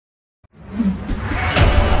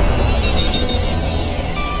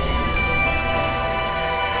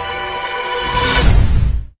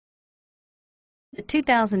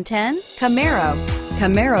2010 Camaro.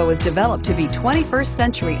 Camaro is developed to be 21st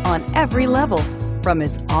century on every level, from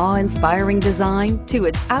its awe-inspiring design to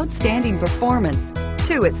its outstanding performance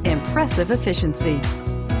to its impressive efficiency,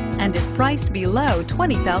 and is priced below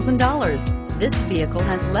 $20,000. This vehicle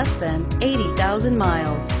has less than 80,000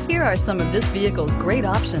 miles. Here are some of this vehicle's great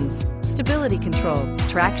options: stability control,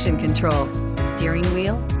 traction control, steering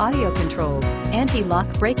wheel audio controls, anti-lock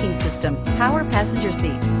braking system, power passenger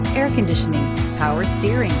seat, air conditioning, power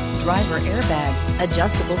steering, driver airbag,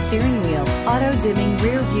 adjustable steering wheel, auto dimming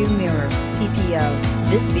rear view mirror, PPO.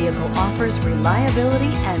 This vehicle offers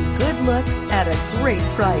reliability and good looks at a great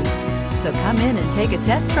price. So come in and take a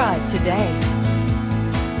test drive today.